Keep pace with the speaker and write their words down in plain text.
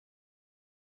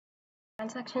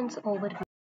Transactions overview.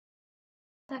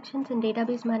 Transactions in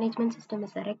database management system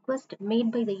is a request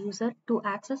made by the user to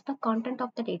access the content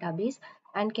of the database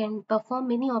and can perform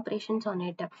many operations on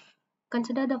it.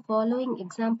 Consider the following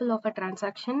example of a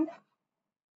transaction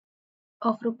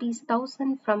of rupees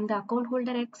 1000 from the account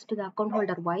holder X to the account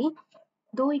holder Y.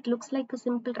 Though it looks like a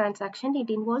simple transaction,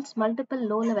 it involves multiple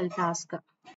low-level tasks.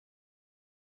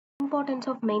 Importance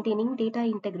of maintaining data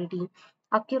integrity.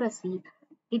 Accuracy.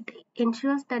 It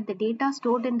ensures that the data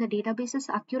stored in the database is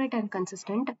accurate and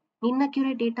consistent.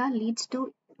 Inaccurate data leads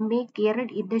to make error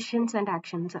decisions and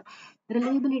actions.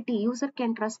 Reliability. User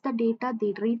can trust the data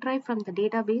they retrieve from the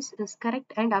database is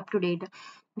correct and up to date.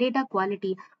 Data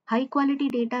quality. High quality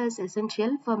data is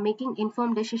essential for making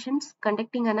informed decisions,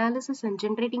 conducting analysis, and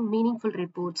generating meaningful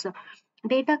reports.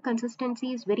 Data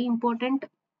consistency is very important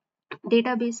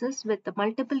databases with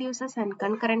multiple users and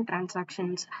concurrent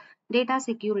transactions. Data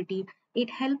security. It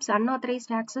helps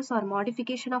unauthorized access or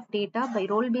modification of data by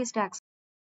role-based access